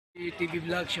TV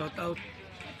vlog, shout out.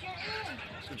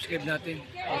 Subscribe natin.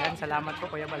 Ayan, salamat po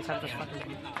Kuya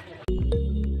Valsantosmatubang.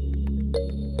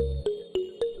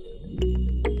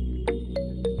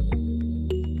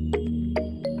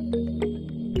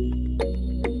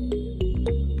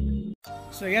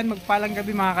 So ayan, magpalang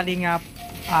gabi mga kalingap.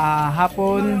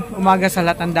 Hapon, umaga sa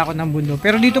latanda ko ng mundo.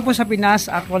 Pero dito po sa Pinas,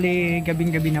 actually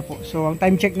gabing-gabi na po. So ang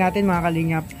time check natin mga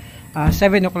kalingap,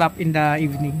 7 o'clock in the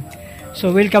evening. So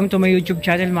welcome to my YouTube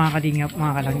channel mga kalingap,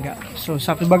 mga kalangga. So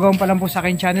sa bagawang pa lang po sa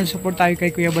akin channel, support tayo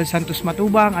kay Kuya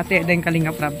Valsantosmatubang at Eden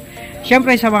Kalingap Rab.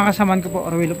 Siyempre sa mga kasamaan ko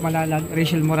po, Roelofmalalag,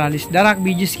 Reychellemorales, Drak,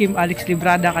 BG Scheme, Alex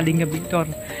Librada, Kalingap Victor,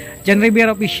 Jan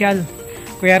Rivera Official,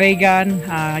 Kuya Regan,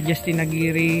 Justin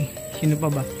Aguirre, sino pa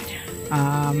ba?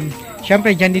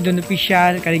 Siyempre Jan Didon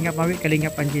Official, Kalingap Mawi,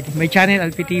 Kalingap Anjili. May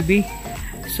channel LPTV.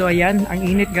 So ayan, ang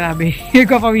init, grabe.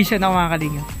 Nagpapawisan ako mga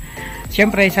kalingap.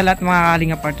 Siyempre sa lahat mga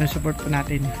kalingap partner, support po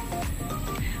natin.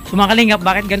 So mga kalingap,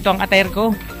 bakit ganito ang attire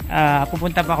ko?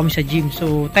 Pupunta pa kami sa gym.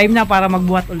 So time na para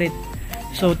magbuhat ulit.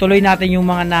 So tuloy natin yung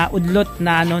mga naudlot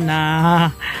na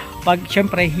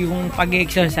siyempre yung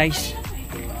pag-exercise.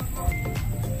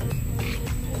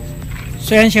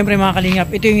 So yan siyempre mga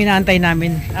kalingap, ito yung inaantay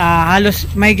namin. Halos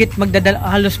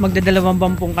magdadalawang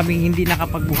bampong kami hindi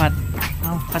nakapagbuhat.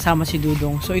 Kasama si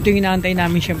Dudong. So ito yung inaantay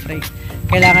namin siyempre.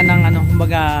 Kailangan ng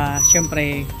kumbaga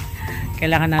siyempre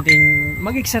kailangan natin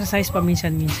mag-exercise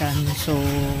paminsan-minsan. So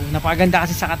napakaganda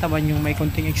kasi sa katawan yung may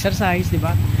konting exercise, di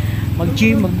ba?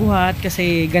 Mag-gym, magbuhat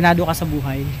kasi ganado ka sa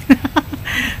buhay.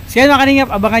 So yan mga kalingap,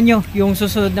 abangan nyo yung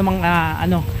susunod na mga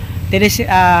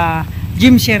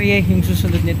Gymserye, yung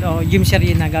susunod nito,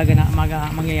 Gymserye na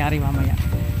mangyayari mamaya.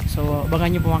 So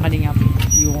abangan nyo po mga kalingap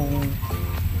yung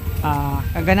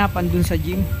kaganapan dun sa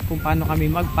gym, kung paano kami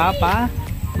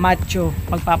magpapa-macho,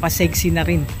 magpapa-sexy na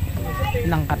rin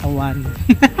ng katawan.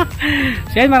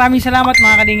 So yan, maraming salamat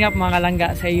mga kalingap, mga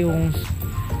kalangga sa iyong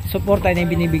suporta na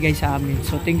binibigay sa amin.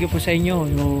 So thank you po sa inyo.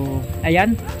 So,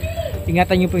 ayan,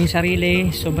 ingatan nyo po yung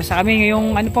sarili. So basta kami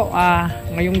ngayong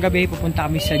ngayong gabi pupunta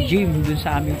kami sa gym dun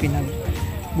sa aming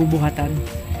pinagbubuhatan.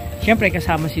 Siyempre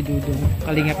kasama si Dudong,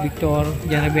 Kalingap Victor,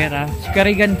 Jan Rivera, si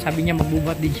Karigan, sabi niya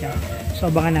magbubuhat din siya. So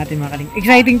abangan natin mga kalingap.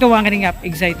 Exciting to mga kalingap,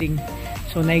 exciting.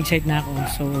 So na-excite na ako.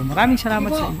 So maraming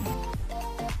salamat sa inyo.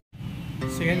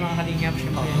 So yan mga kalingap,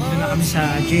 siyempre dito na kami sa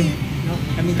gym. No?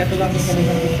 Kaming katulang ng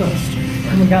Kalingap Victor,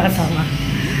 magkakasama.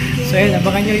 So yan,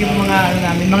 abangan nyo yung mga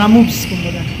namin, mga moves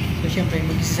kumbaga. So siyempre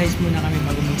mag-exercise muna kami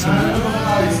bago magsimula.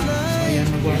 So yan,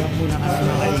 mag-workout muna kami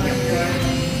mga kalingap.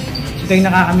 So ito yung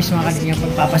nakakamiss mga kalingap,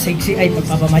 pagpapasexy, ay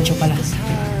pagpapamacho pala.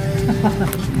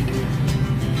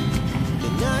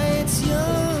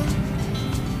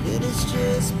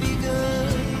 Just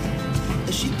begun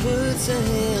as she puts her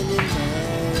hand in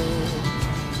mine.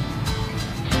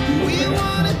 We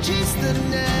wanna chase the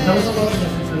night,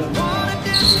 wanna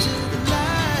dance to the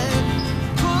light,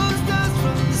 pull stars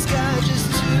from the sky, just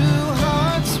two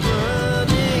hearts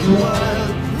running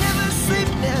wild. Never sleep,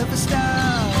 never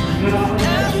stop,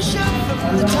 every shot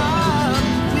from the top.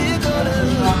 We're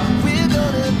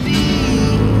gonna be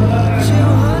two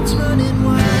hearts running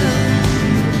wild.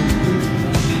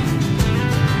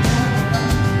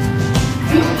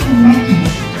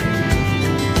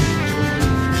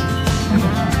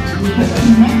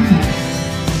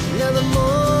 Now the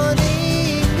morning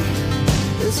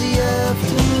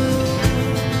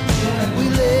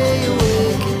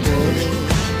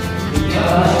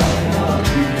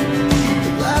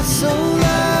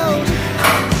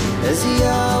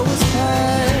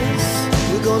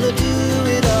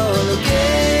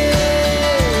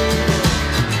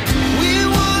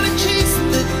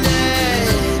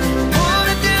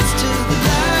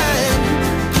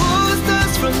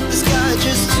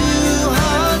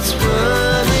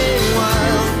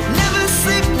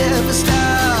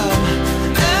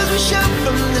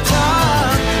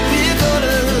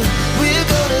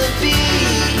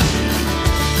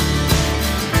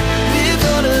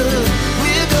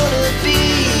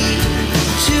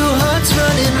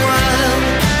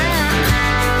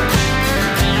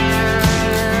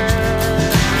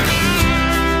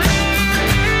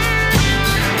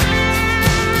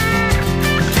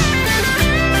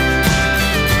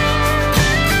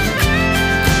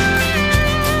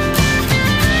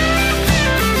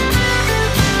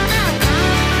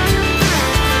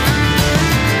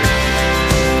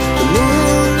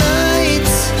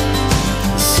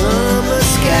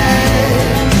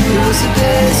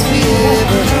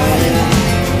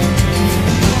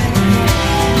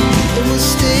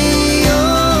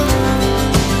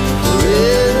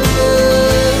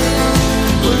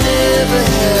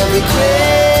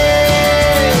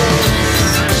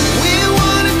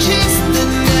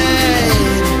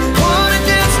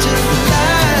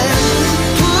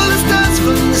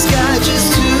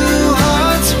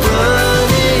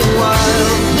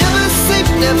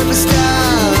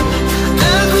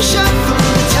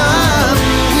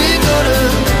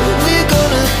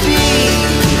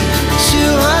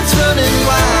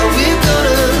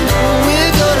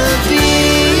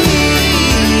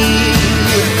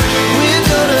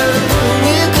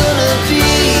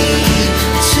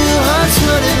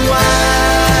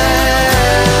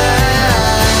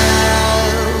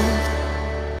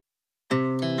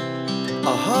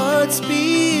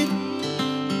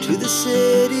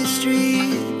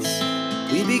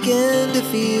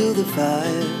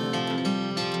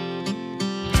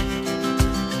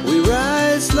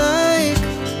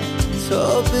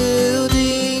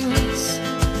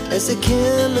as the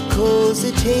chemicals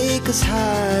they take us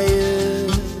higher.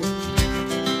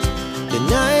 The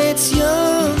night's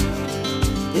young,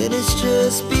 and it's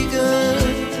just begun,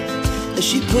 as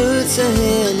she puts her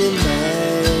hand in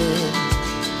mine.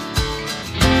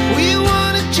 We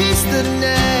wanna chase the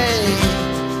night,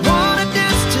 wanna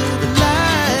dance to the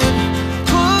light,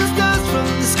 pull stars from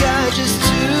the sky, just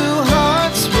two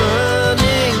hearts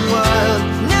running wild.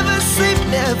 Never sleep,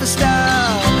 never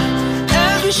stop,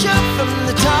 as we shout from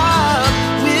the top.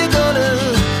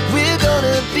 We're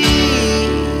gonna be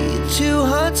two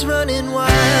hearts running wild.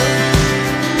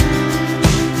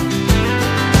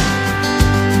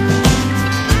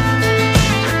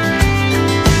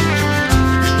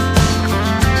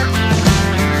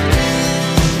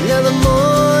 Now the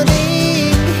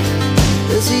morning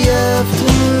is the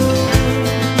afternoon,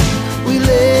 we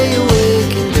lay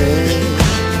awake in bed.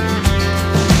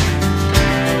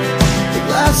 The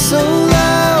glass so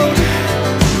loud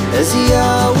as the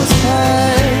hours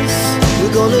pass,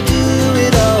 we're gonna do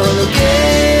it all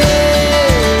again.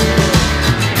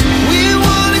 We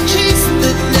wanna chase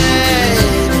the night,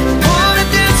 wanna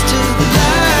dance to the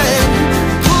light,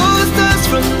 pull the stars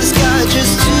from the sky,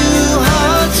 just two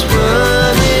hearts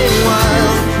running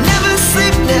wild. Never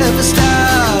sleep, never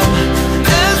stop,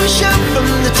 as we shout from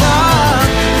the top.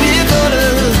 We're gonna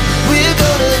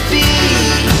be,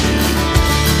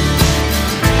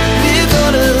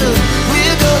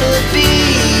 we're gonna be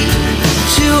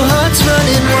two hearts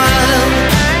running wild.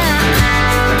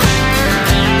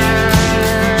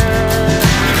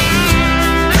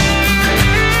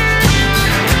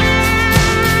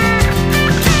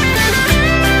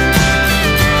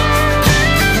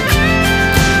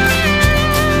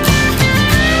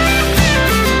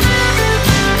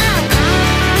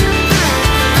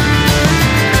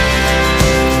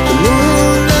 The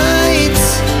moonlights,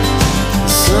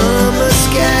 summer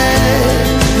sky,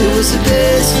 it was the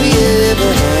best we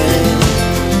ever had.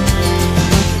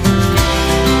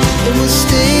 And we'll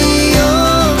stay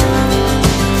on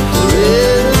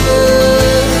forever,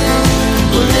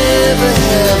 we'll never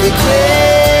have regrets.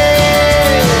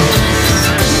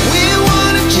 We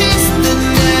wanna chase the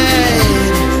night,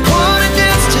 wanna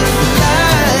dance to the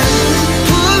light,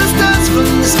 pull the stars from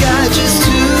the sky, just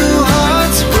two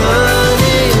hearts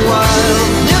running wild.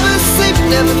 Never sleep,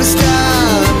 never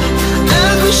stop,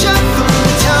 as we shout from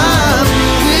the top.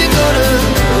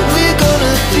 We're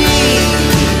gonna be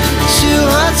two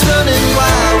hearts running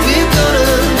wild. We're gonna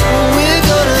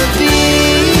be,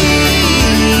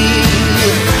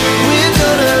 we're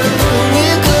gonna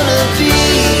be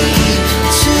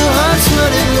two hearts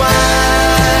running wild.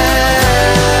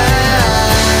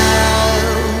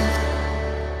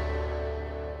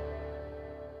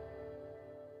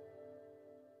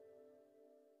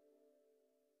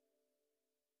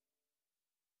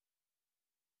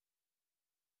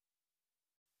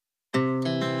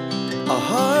 Our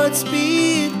hearts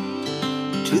beat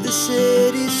to the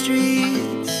city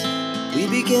streets, we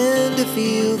began to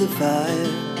feel the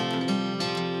fire.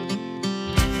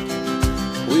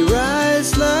 We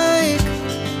rise like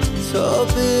tall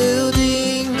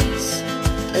buildings,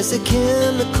 as the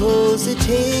chemicals they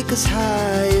take us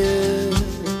higher.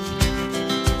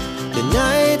 The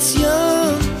night's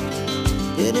young,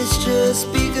 and it's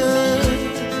just begun,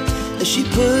 as she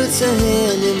puts her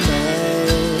hand in mine.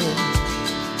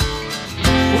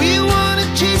 We wanna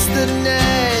chase the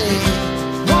night,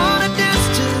 wanna dance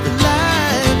to the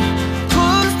light,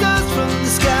 pull stars from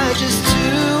the sky, just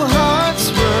two hearts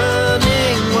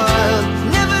running wild.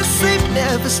 Never sleep,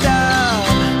 never stop,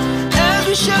 as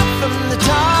we shout from the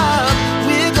top.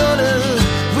 We're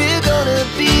gonna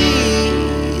be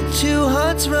two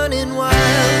hearts running wild.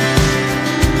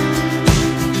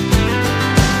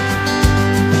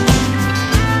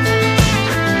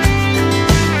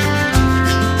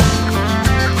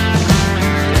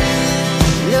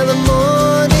 Now the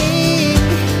morning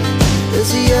is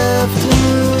the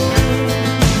afternoon,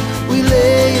 we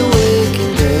lay awake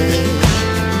in bed.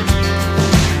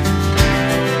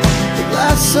 The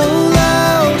glass so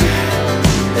loud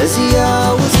as the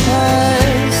hours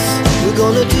pass, we're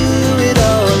gonna do it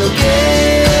all again.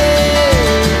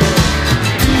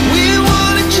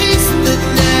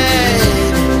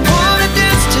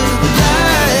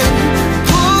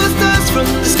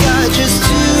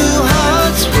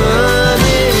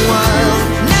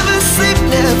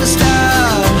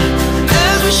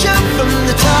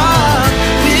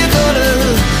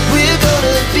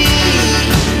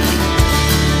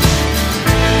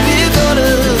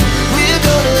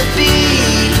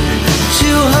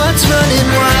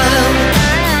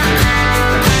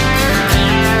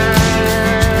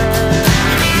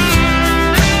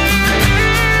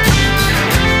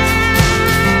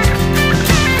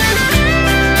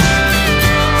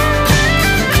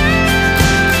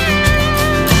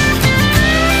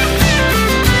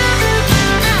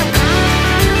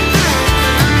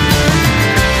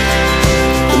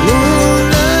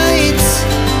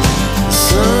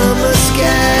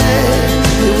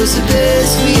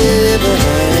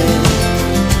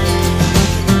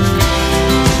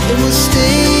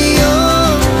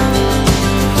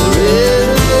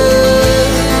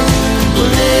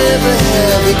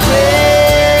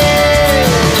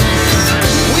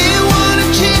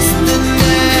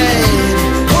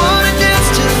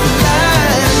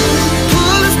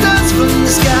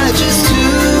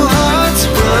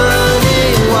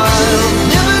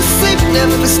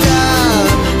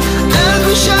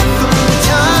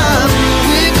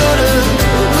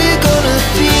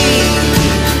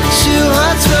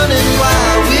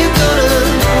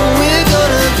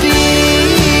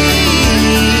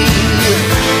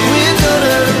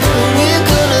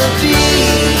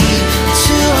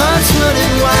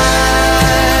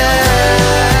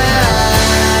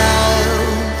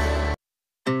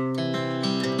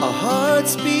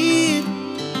 hearts beat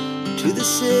to the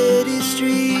city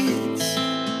streets.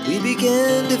 We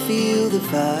began to feel the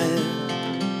fire.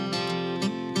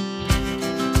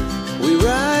 We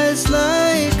rise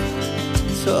like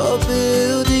tall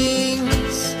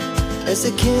buildings as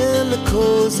the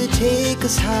chemicals, they take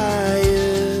us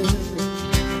higher.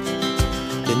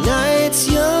 The night's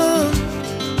young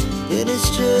and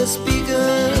it's just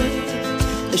begun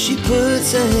as she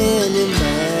puts her hand in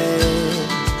mine.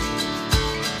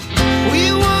 We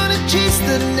wanna chase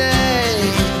the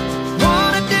night,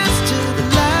 wanna dance to the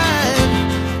light,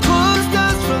 pull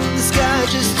stars from the sky,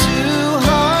 just two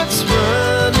hearts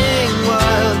running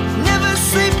wild. Never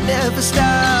sleep, never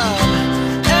stop,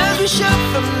 as we shout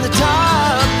from the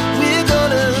top. We're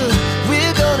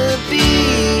gonna be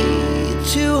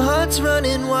two hearts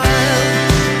running wild.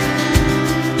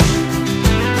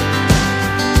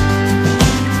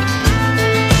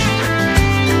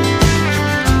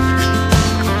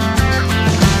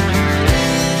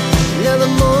 Now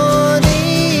the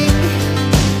morning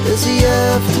is the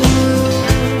afternoon.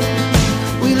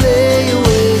 We lay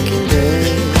awake in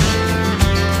bed.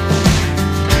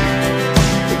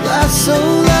 The laughs so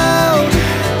loud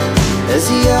as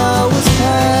the hours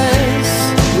pass.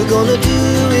 We're gonna do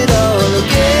it all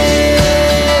again.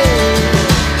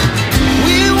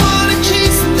 We wanna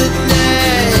chase the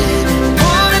night,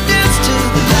 wanna dance to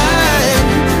the light,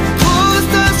 pull the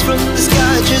stars from the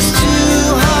sky, just two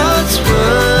hearts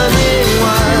running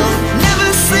wild. Never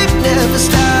sleep, never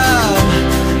stop,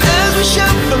 as we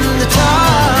shout from the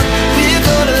top. We're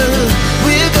gonna be,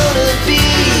 we're gonna be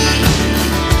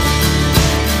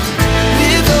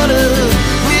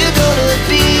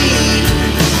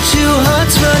two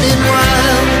hearts running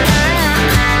wild.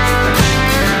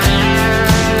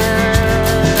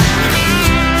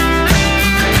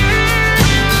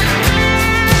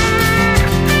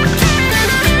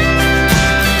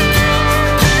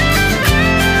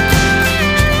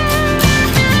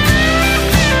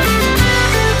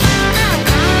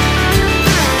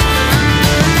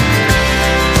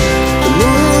 The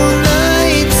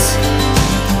moonlights,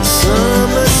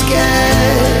 summer sky,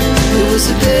 it was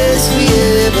the best we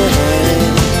ever had.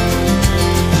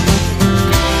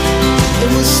 And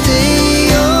we'll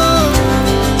stay on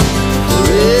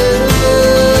forever.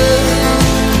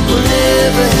 We'll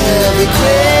never have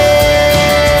regrets.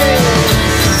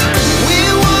 We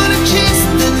wanna chase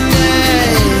the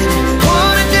night,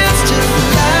 wanna dance to the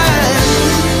light,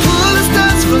 pull the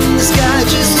stars from the sky,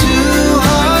 just two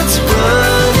hearts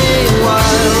running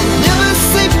wild. Never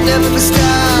sleep, never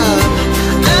stop,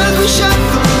 as we shout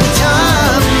from the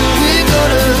top.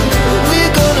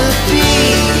 We're gonna be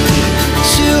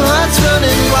two hearts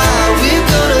running wild. We're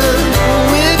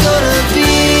gonna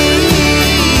be,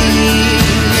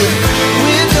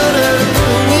 we're gonna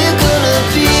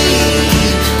be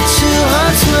two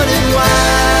hearts running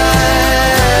wild.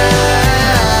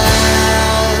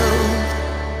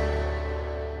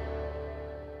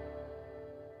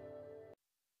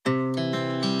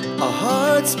 Our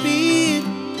hearts beat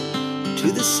to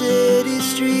the city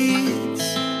streets.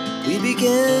 We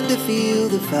began to feel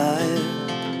the fire.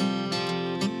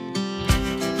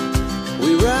 We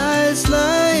rise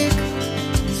like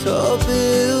tall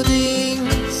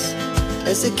buildings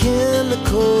as the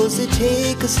chemicals, they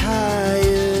take us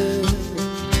higher.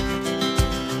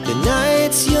 The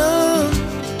night's young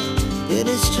and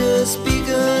it's just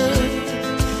begun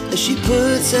as she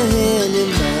puts her hand in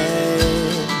mine.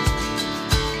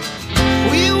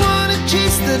 We wanna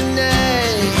chase the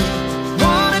night,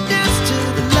 wanna dance to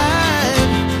the light,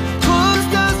 pull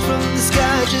stars from the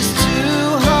sky, just two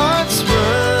hearts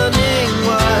running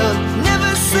wild.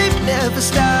 Never sleep, never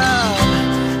stop,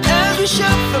 as we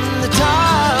shout from the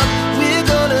top. We're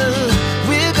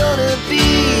gonna be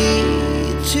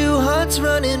two hearts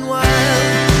running wild.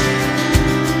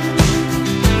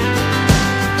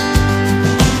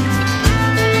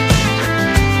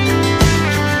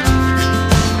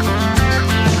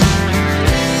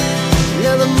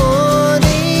 Now the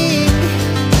morning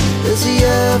is the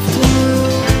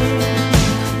afternoon.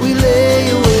 We lay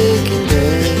awake in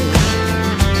bed.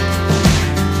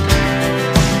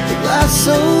 The laughs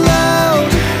so loud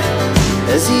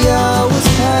as the hours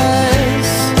pass.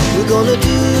 We're gonna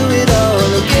do it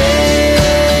all again.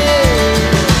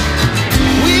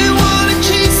 We wanna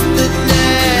chase the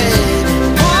night,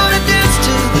 wanna dance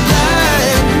to the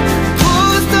light, pull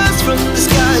the stars from the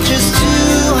sky, just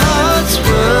two hearts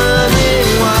running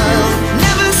wild.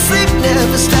 Never sleep,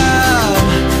 never stop,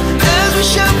 as we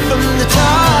shout from the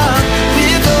top.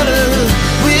 We're gonna be,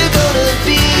 we're gonna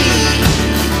be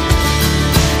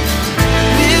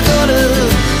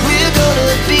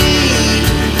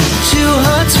two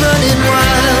hearts running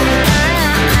wild.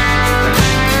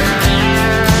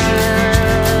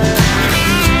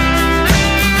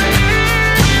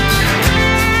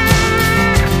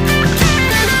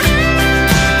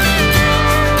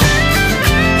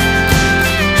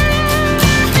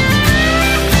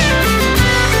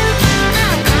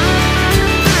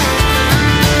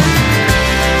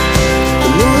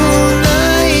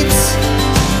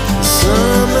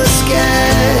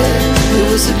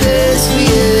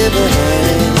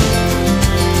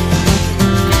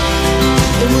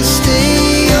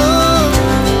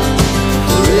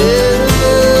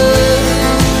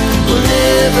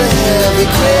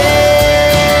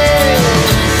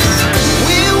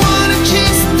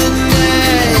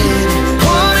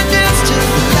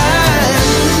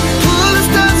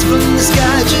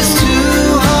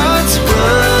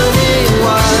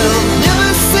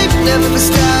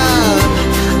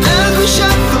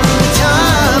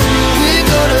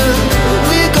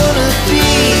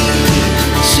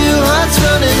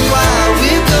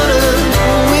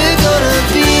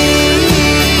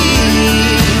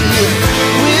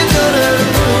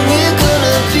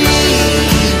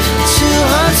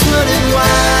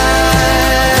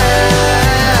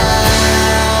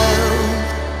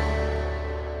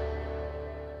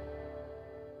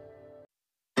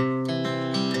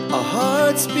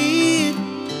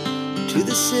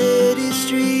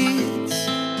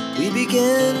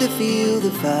 began to feel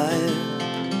the fire.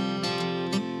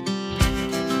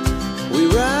 We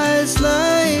rise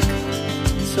like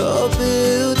tall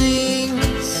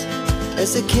buildings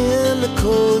as the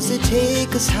chemicals they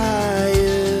take us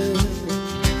higher.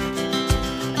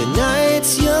 The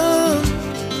night's young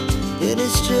and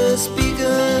it's just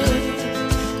begun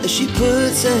as she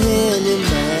puts her hand in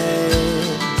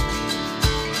mine.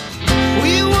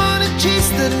 We wanna chase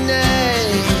the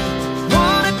night,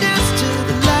 wanna dance to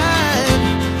the light,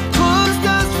 pull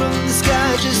stars from the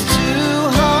sky, just two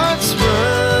hearts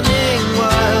running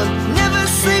wild. Never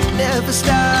sleep, never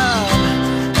stop,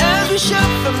 as we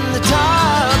shout from the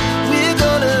top. We're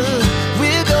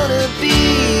gonna be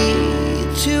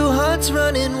two hearts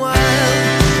running wild.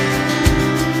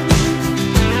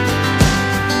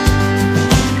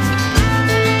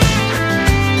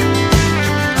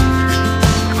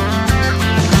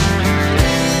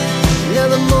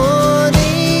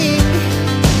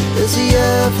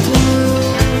 Afternoon,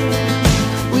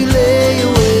 we lay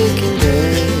awake in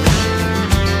bed.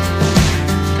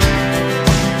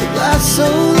 The laughs so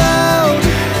loud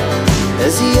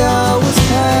as the hours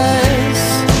pass.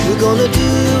 We're gonna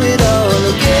do it all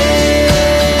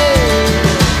again.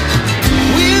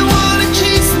 We wanna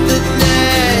chase the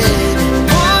night,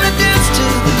 wanna dance to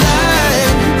the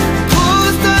light, pull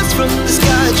the stars from the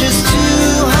sky, just two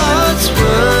hearts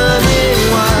running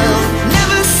wild.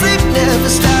 Never sleep, never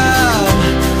stop,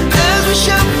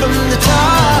 shout from the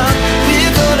top.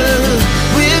 We're gonna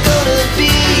be.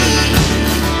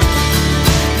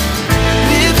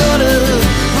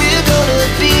 We're gonna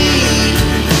be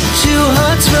two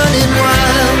hearts running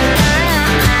wild.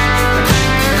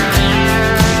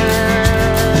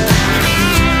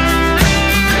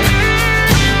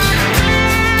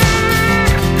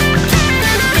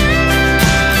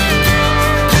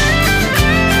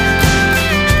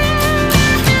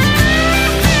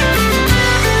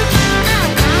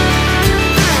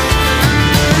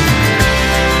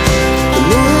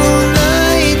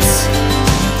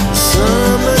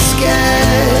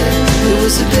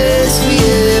 The best we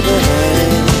ever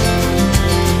had,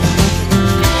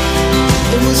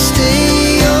 and we'll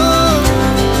stay young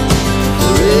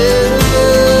forever.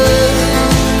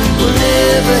 We'll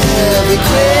never have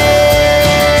regrets.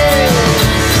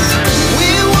 We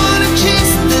wanna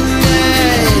chase the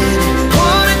night,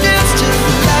 wanna dance to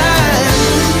the light,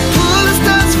 pull the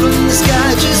stars from the sky,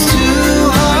 just two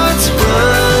hearts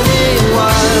running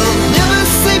wild. Never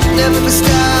sleep, never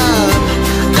stop,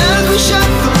 as we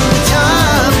shout from the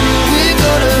top.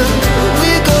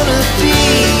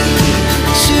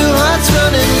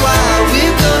 Running wild, we're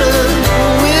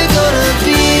gonna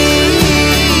be.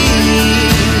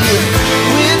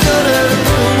 We're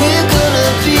gonna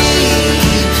be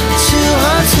two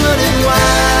hearts running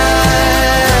wild.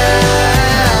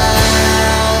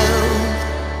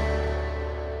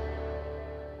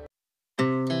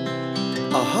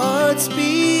 Our hearts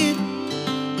beat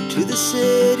to the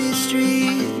city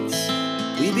streets.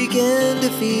 We began to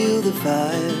feel the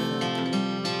fire.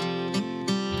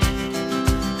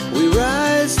 We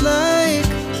rise like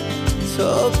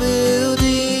tall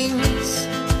buildings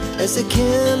as the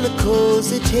chemicals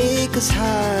they take us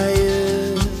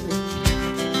higher.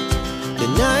 The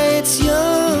night's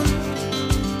young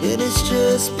and it's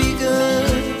just begun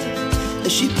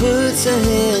as she puts her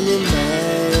hand in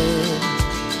mine.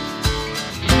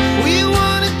 We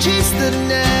wanna chase the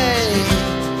night,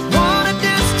 wanna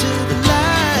dance to the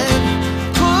light,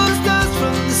 pull stars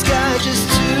from the sky, just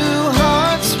two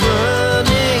hearts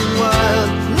running wild.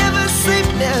 Never sleep,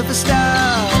 never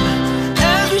stop,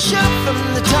 as we shout from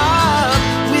the top.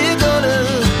 We're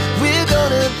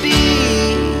gonna be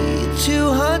two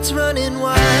hearts running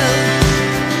wild.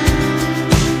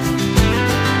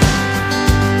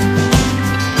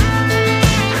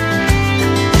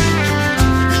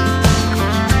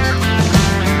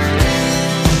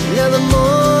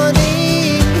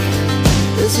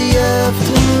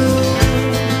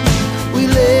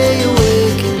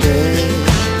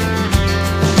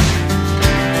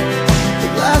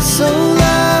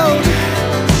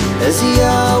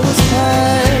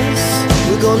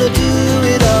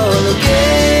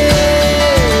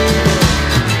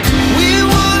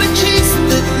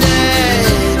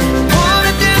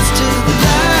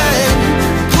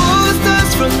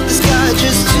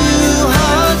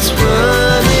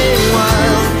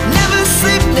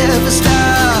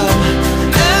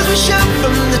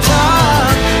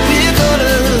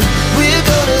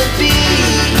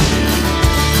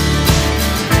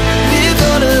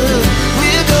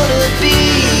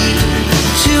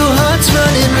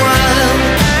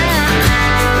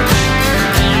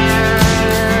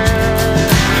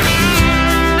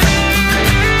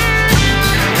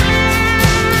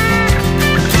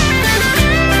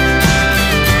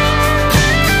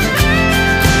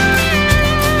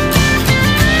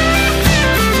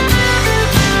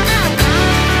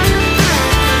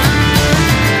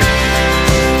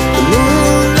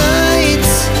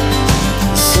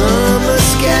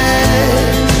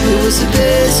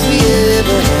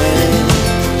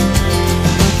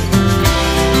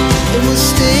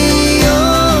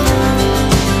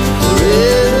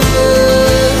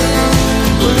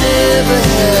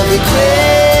 have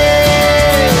regrets.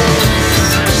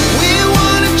 We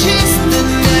wanna chase the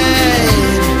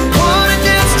night, wanna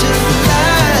dance to the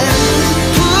light,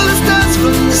 pull the stars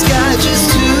from the sky, just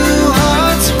two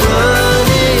hearts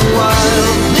running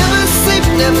wild. Never sleep,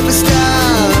 never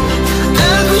stop,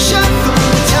 as we shout from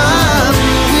the top.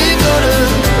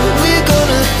 We're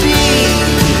gonna be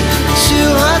two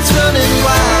hearts running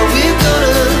wild. We're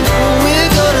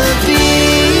gonna be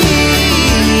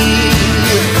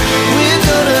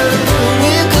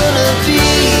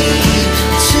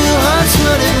two hearts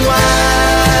running wild.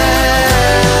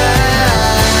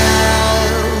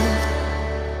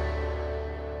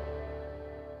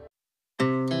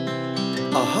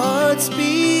 Our hearts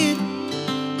beat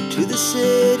to the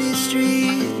city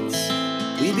streets.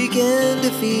 We began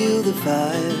to feel the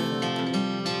fire.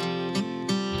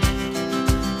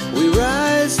 We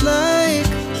rise like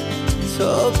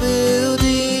tall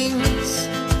buildings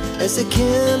as the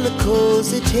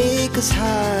chemicals, they take us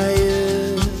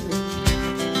higher.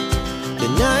 The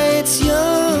night's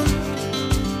young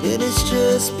and it's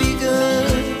just begun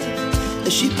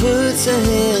as she puts her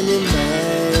hand in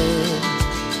mine.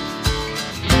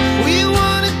 We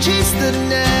wanna chase the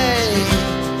night,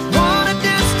 wanna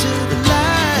dance to the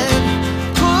light,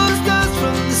 pull the stars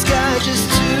from the sky, just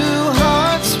two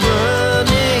hearts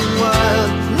running wild.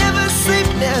 Never sleep,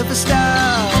 never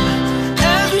stop,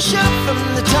 as we shout from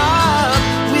the top.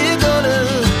 We're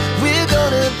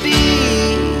gonna be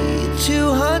two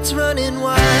hearts running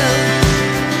wild.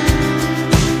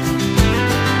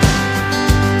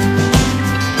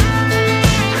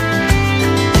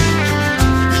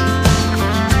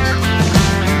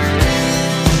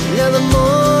 Now the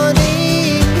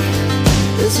morning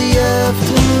is the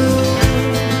afternoon.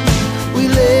 We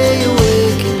lay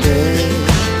awake in bed.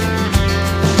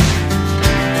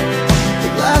 The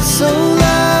laugh so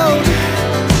loud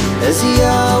as the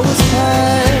hours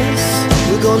pass.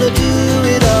 We're gonna do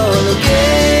it all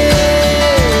again.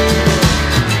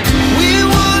 We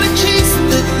wanna chase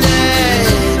the night,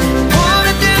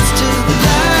 wanna dance to the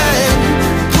light,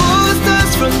 pull the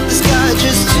stars from the sky,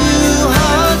 just two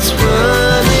hearts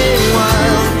running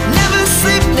wild. Never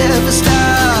sleep, never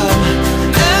stop,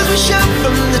 as we shout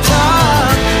from the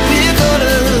top. We're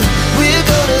gonna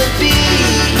be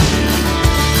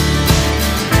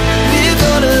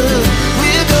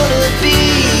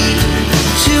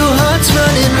two hearts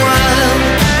running wild.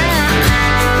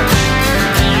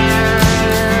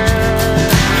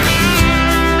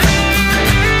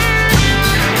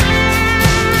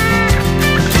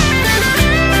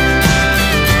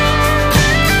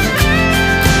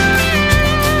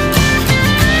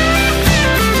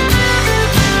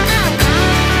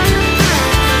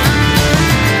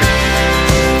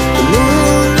 The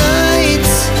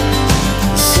moonlights,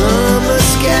 summer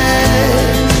sky,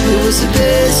 it was the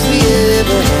best we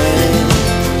ever had.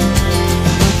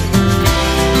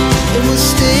 And we'll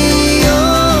stay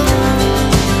young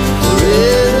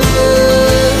forever.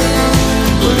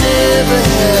 We'll never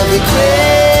have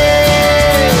regrets.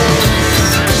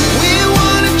 We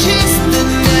wanna chase the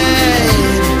night,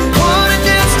 wanna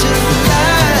dance to the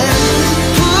light,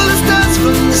 pull the stars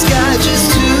from the sky, just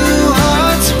two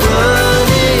hearts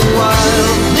running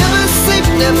wild. Never sleep,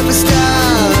 never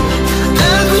stop,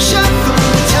 as we shout from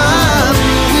the top.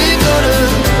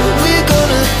 We're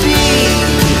gonna be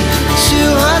two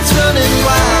hearts running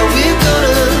wild. We're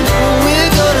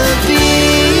gonna be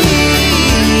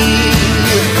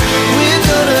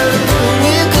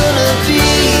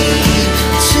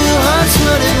two hearts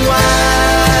running wild.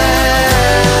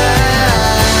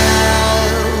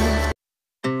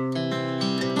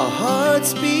 Our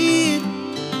hearts beat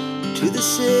to the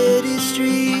city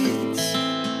streets.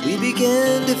 We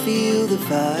began to feel the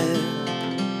fire.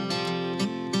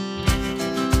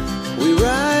 We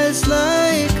rise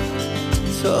like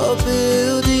tall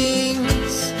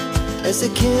buildings as the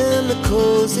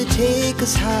chemicals, they take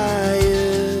us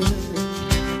higher.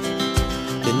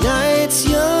 The night's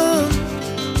young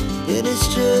and it's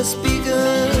just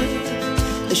begun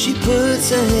as she puts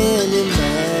her hand in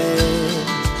mine.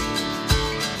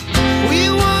 We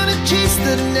wanna chase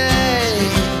the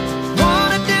night,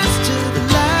 wanna dance to the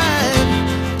light,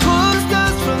 pull the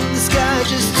stars from the sky,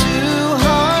 just two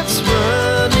hearts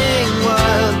running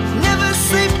wild. Never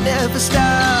sleep, never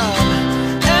stop,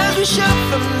 as we shout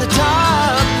from the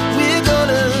top.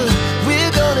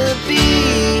 We're gonna be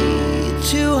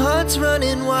two hearts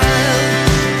running wild.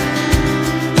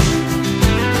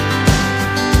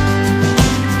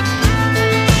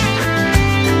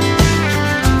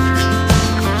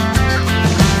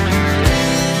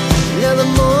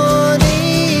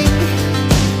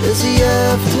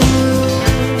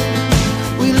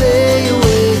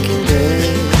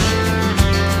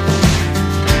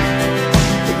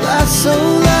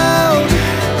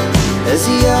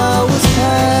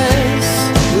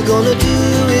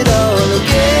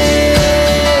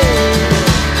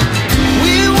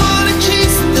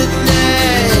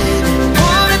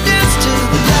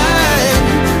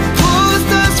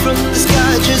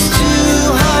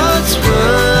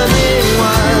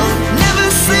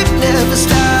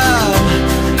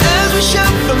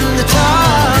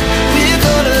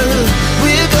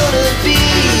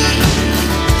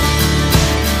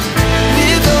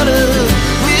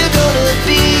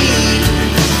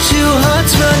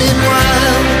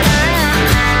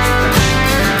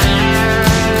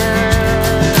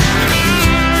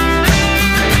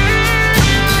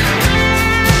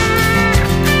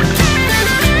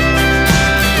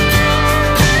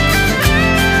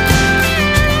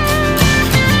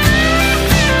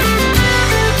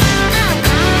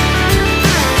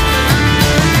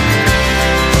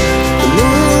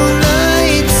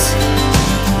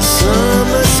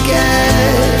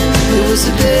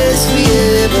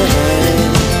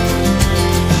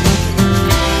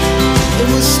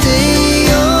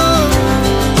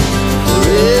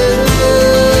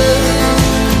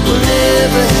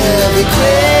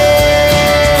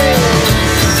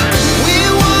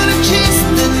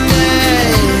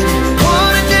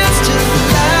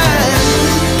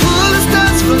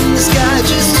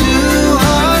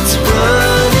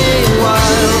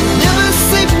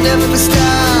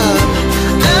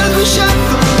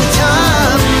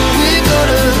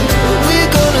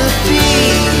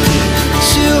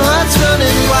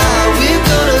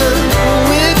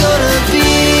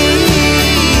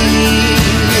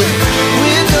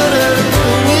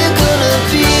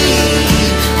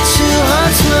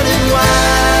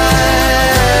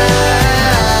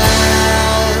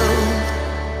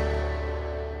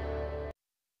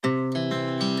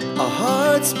 Our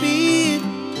hearts beat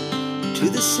to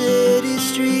the city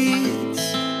streets.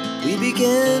 We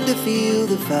began to feel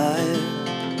the fire.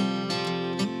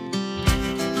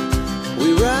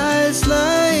 We rise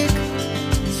like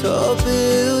tall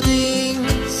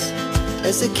buildings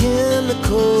as the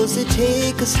chemicals, they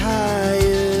take us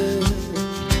higher.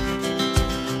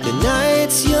 The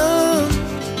night's young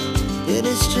and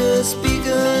it's just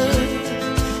begun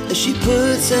as she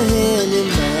puts her hand in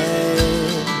mine.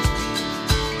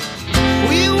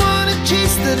 We wanna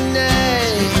chase the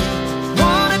night,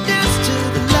 wanna dance to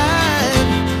the light,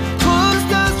 pull the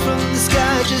stars from the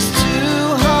sky, just two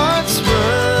hearts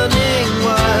running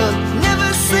wild. Never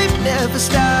sleep, never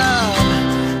stop,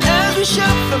 as we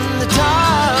shout from the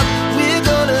top. We're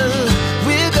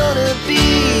gonna be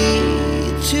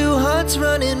two hearts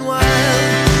running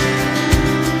wild.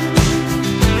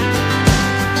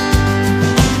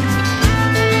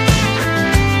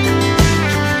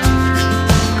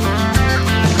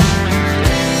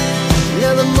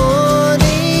 Now the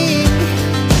morning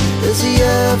is the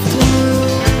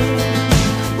afternoon.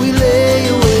 We lay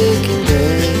awake in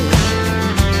bed.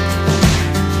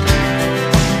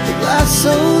 The laughs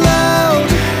so loud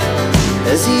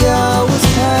as the hours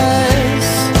pass.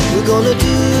 We're gonna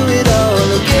do it all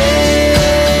again.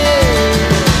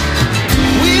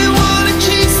 We wanna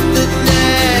chase the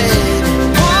night,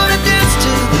 wanna dance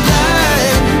to the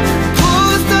light, pull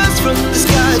the stars from the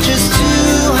sky, just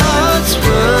two hearts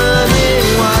running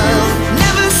wild.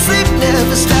 Never sleep,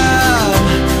 never stop,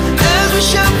 as we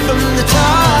shout from the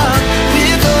top.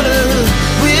 We're gonna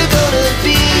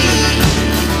be.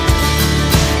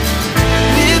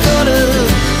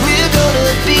 We're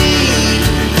gonna be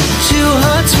two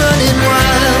hearts running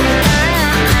wild.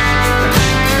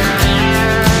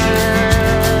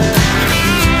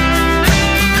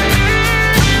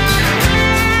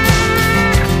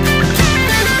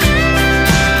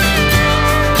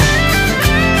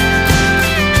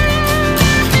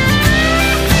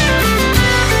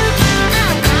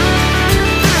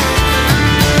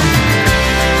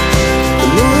 The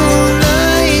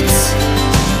moonlight,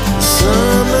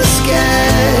 summer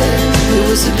sky, it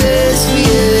was the best we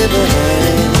ever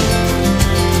had.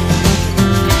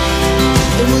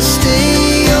 And we'll stay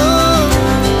young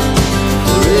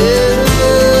forever.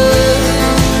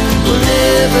 We'll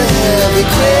never have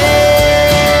regrets.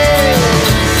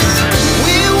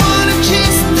 We wanna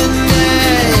chase the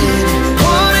night,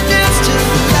 wanna dance to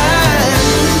the light,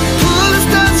 pull the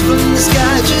stars from the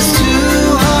sky, just two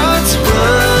hearts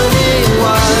running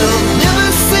wild. Never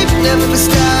sleep, never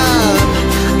stop,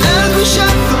 as we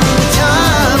shout from the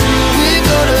top. We're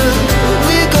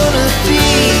gonna be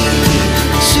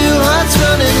two hearts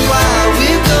running wild.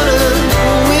 We're gonna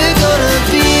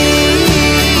be.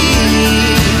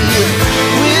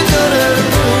 We're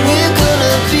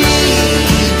gonna be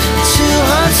two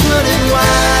hearts running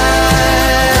wild.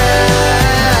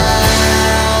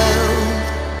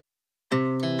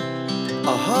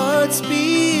 Our hearts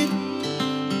beat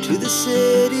to the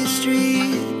city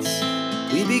streets.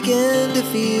 We began to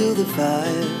feel the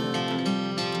fire.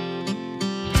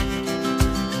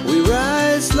 We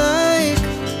rise like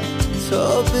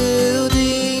tall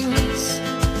buildings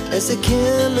as the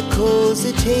chemicals,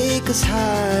 they take us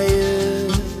higher.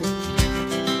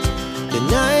 The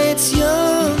night's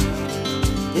young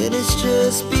and it's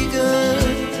just begun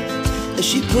as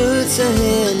she puts her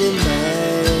hand in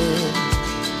mine.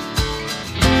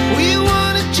 We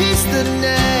wanna chase the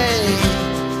night,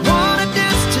 wanna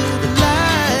dance to the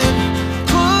light,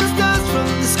 pull the stars from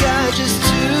the sky, just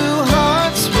two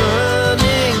hearts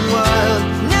running wild.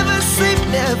 Never sleep,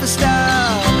 never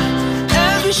stop,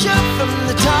 as we shout from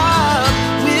the top.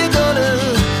 We're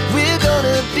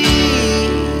gonna be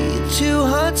two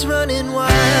hearts running wild.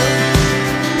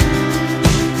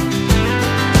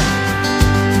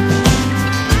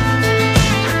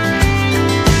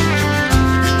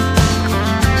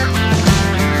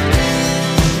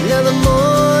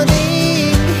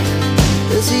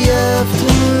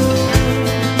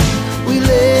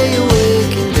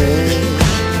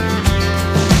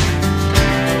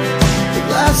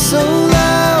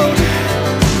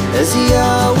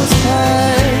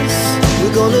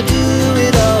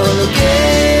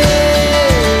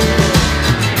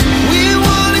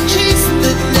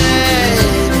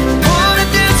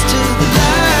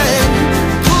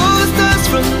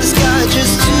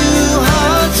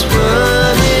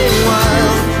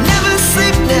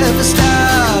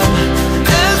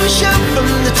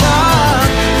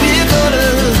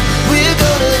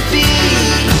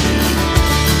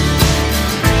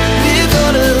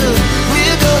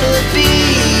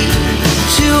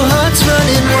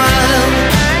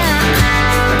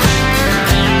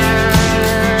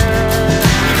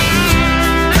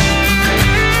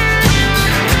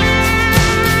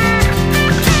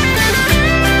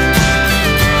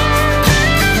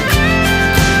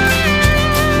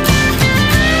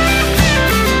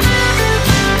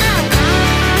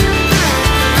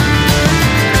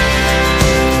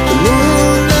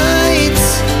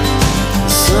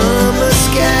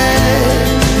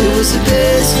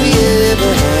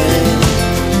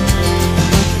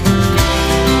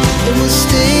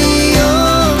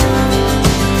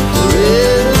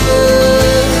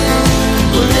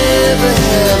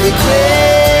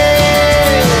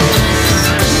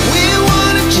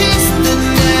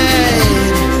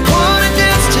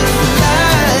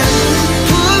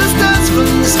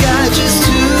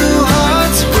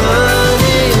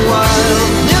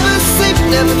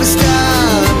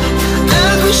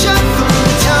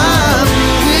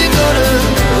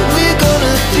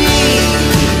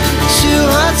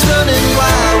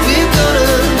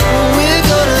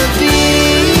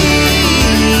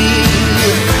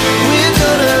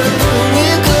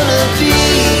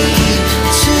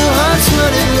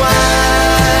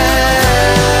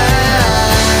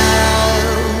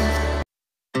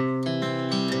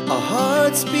 Our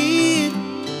hearts beat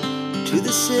to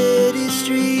the city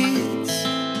streets.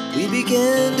 We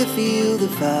began to feel the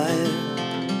fire.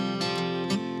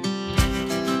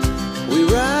 We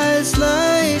rise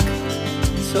like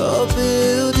tall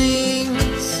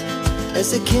buildings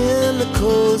as the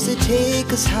chemicals, they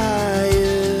take us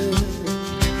higher.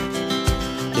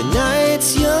 The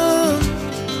night's young,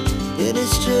 it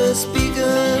has just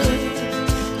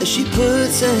begun as she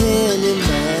puts her hand in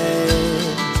mine.